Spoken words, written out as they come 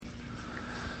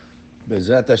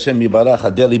Bezrat Hashem Yibarach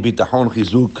Adeli Bitachon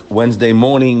Chizuk. Wednesday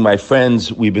morning, my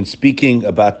friends, we've been speaking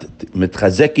about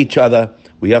mitchazek each other.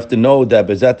 We have to know that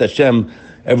Bezrat Hashem,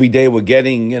 every day we're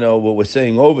getting, what we're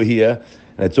saying over here,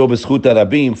 and it's over Zchut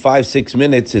Rabim, 5-6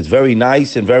 minutes. It's very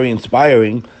nice and very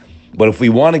inspiring. But if we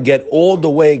want to get all the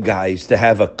way, guys, to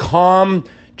have a calm,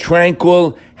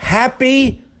 tranquil,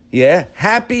 happy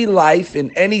life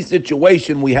in any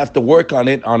situation, we have to work on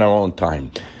it on our own time.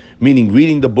 Meaning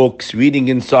reading the books, reading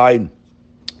inside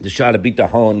the Shara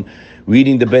Bitachon,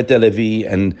 reading the Bet Levi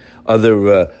and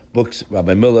other books,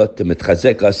 Rabbi Miller, to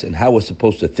mitchazek us and how we're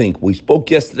supposed to think. We spoke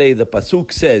yesterday, the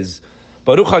Pasuk says,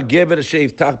 Baruch HaGever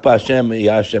she'yiftach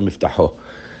b'Hashem Hashem yiftacho.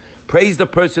 Praise the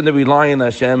person that rely on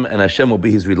Hashem, and Hashem will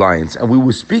be his reliance. And we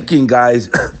were speaking, guys,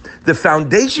 the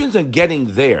foundations are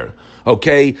getting there,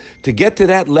 okay? To get to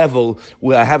that level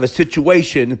where I have a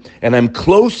situation and I'm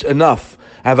close enough,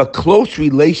 I have a close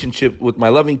relationship with my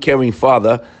loving, caring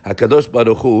Father, HaKadosh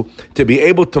Baruch Hu, to be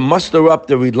able to muster up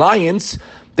the reliance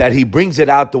that he brings it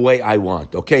out the way I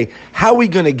want, okay? How are we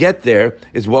going to get there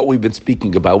is what we've been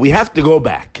speaking about. We have to go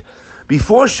back.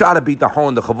 Before Shara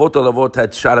Bitachon, the Chavot HaLavot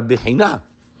had Shara Bechina.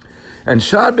 And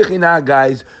Shara Bechina,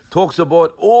 guys, talks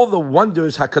about all the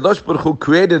wonders HaKadosh Baruch Hu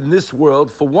created in this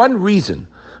world for one reason,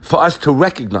 for us to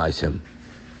recognize him.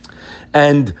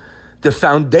 And the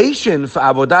foundation for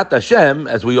Avodat Hashem,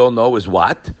 as we all know, is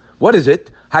what? What is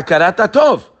it? Hakarat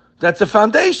HaTov. That's the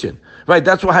foundation, right?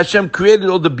 That's why Hashem created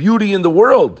all the beauty in the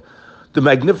world. The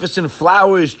magnificent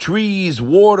flowers, trees,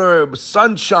 water,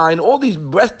 sunshine, all these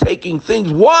breathtaking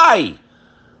things. Why?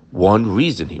 One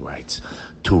reason, he writes,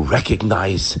 to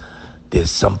recognize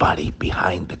there's somebody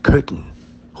behind the curtain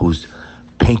who's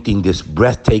painting this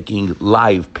breathtaking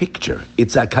live picture.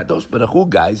 It's HaKadosh Baruch Hu,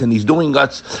 guys, and he's doing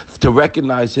us to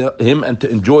recognize him and to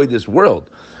enjoy this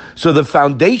world. So the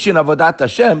foundation of Avodat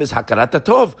Hashem is Hakarat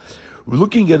HaTov. We're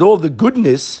looking at all the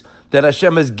goodness that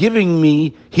Hashem is giving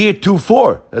me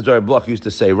heretofore, as our Bloch used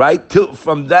to say, right?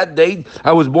 From that day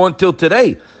I was born till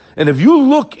today. And if you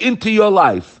look into your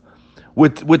life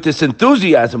with this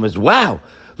enthusiasm as, wow,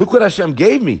 look what Hashem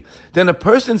gave me, then a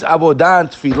person's avodah and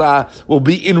tefillah will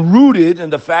be enrooted in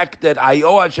the fact that I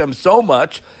owe Hashem so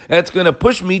much, and it's going to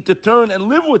push me to turn and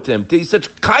live with him. He's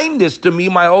such kindness to me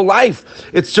my whole life.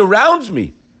 It surrounds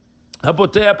me.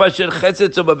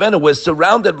 We're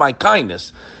surrounded by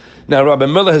kindness. Now, Rabbi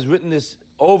Miller has written this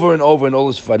over and over in all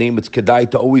his farim. It's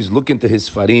kedai to always look into his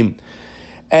farim.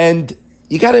 And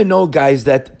you got to know, guys,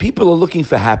 that people are looking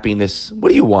for happiness. What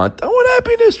do you want? I want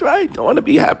happiness, right? I want to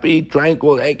be happy,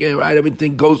 tranquil, right?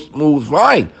 Everything goes smooth,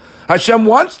 fine. Hashem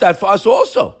wants that for us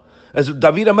also. As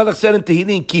David HaMelech said in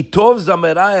Tehillim, Ki tov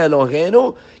zamerai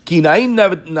Eloheinu, ki na'im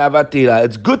navatira.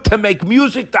 It's good to make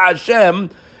music to Hashem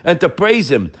and to praise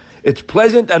him. It's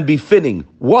pleasant and befitting.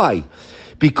 Why?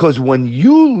 Because when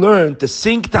you learn to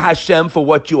sing to Hashem for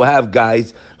what you have,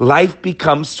 guys, life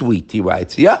becomes sweet, he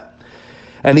writes, yeah?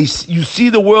 And you see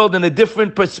the world in a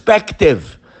different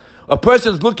perspective. A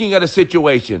person's looking at a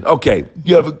situation. Okay,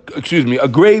 you have, a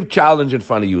grave challenge in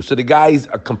front of you. So the guy's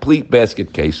a complete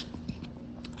basket case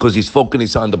because he's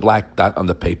focusing on the black dot on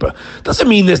the paper. Doesn't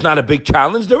mean there's not a big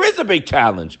challenge. There is a big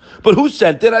challenge. But who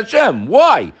sent it? Hashem.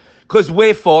 Why? Because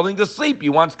we're falling asleep. He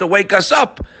wants to wake us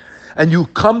up. And you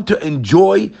come to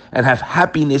enjoy and have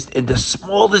happiness in the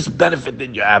smallest benefit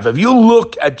that you have. If you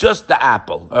look at just the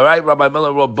apple, all right, Rabbi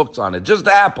Miller wrote books on it, just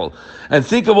the apple, and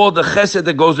think of all the chesed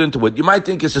that goes into it, you might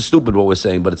think it's stupid what we're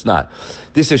saying, but it's not.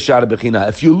 This is Shara Bechina.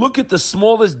 If you look at the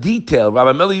smallest detail,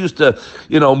 Rabbi Miller used to,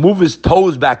 move his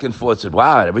toes back and forth, said,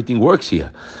 wow, everything works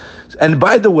here. And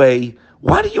by the way,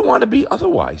 why do you want to be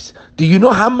otherwise? Do you know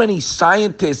how many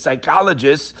scientists,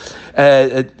 psychologists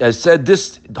said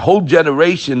this whole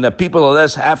generation that people are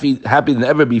less happy than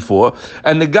ever before?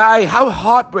 And the guy, how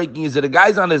heartbreaking is it? The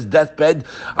guy's on his deathbed.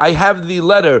 I have the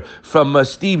letter from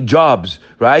Steve Jobs,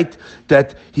 right?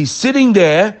 That he's sitting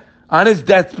there on his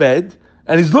deathbed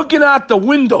and he's looking out the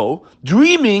window,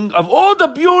 dreaming of all the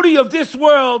beauty of this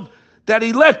world that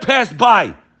he let pass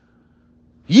by.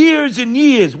 Years and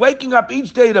years, waking up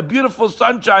each day to beautiful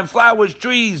sunshine, flowers,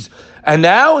 trees. And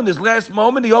now, in this last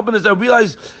moment, he opened his eyes and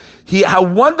realized how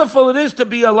wonderful it is to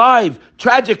be alive.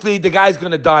 Tragically, the guy's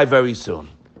going to die very soon.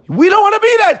 We don't want to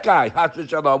be that guy.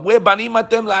 We're banim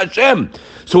atem la'Hashem.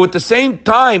 So at the same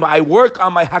time, I work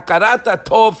on my hakarat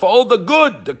tov for all the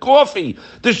good, the coffee,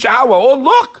 the shower. Oh,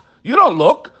 look. You don't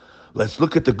look. Let's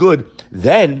look at the good.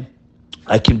 Then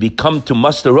I can become to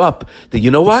muster up that,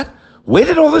 you know what? Where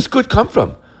did all this good come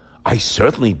from? I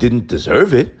certainly didn't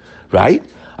deserve it, right?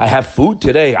 I have food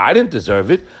today. I didn't deserve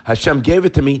it. Hashem gave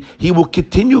it to me. He will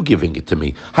continue giving it to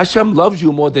me. Hashem loves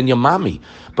you more than your mommy.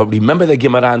 But remember the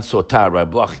Gemara in Sotah, right?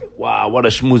 Wow, what a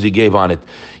shmooze he gave on it.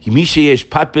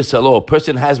 A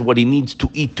person has what he needs to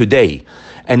eat today,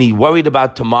 and he worried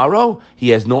about tomorrow, he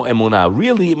has no emunah.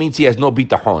 Really, it means he has no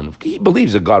bitachon. He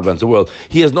believes that God runs the world.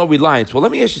 He has no reliance. Well,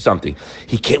 let me ask you something.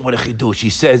 He came with a chidush. He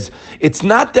says, it's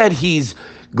not that he's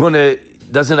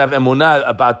doesn't have emunah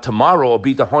about tomorrow or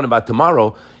bitachon about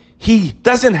tomorrow. He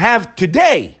doesn't have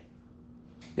today.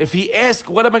 If he asks,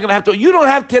 what am I going to have to? You don't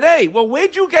have today. Well,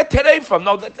 where'd you get today from?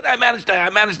 No, today I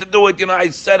managed to do it. I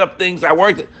set up things. I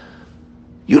worked it.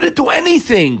 You didn't do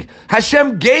anything.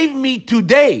 Hashem gave me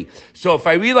today. So if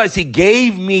I realize he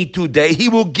gave me today, he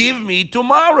will give me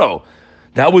tomorrow.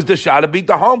 That was the shot of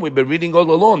bitachon we've been reading all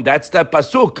along. That's that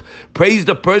pasuk. Praise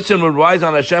the person who relies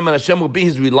on Hashem, and Hashem will be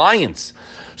his reliance.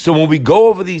 So when we go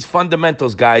over these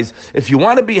fundamentals, guys, if you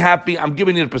want to be happy, I'm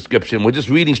giving you the prescription. We're just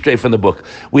reading straight from the book.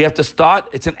 We have to start.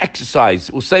 It's an exercise.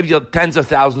 It will save you tens of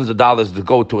thousands of dollars to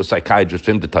go to a psychiatrist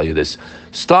for him to tell you this.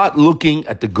 Start looking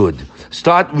at the good.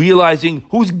 Start realizing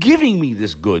who's giving me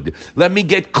this good. Let me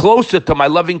get closer to my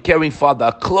loving, caring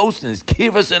Father. Closeness.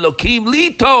 Kivas Elokim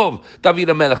Litov. David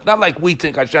HaMelech. Not like we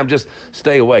think Hashem, just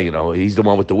stay away. He's the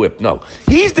one with the whip. No.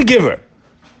 He's the giver.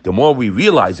 The more we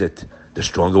realize it, the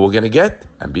stronger we're going to get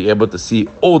and be able to see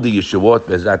all the Yeshuot,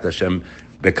 Bezat Hashem,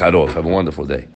 Bekarov. Have a wonderful day.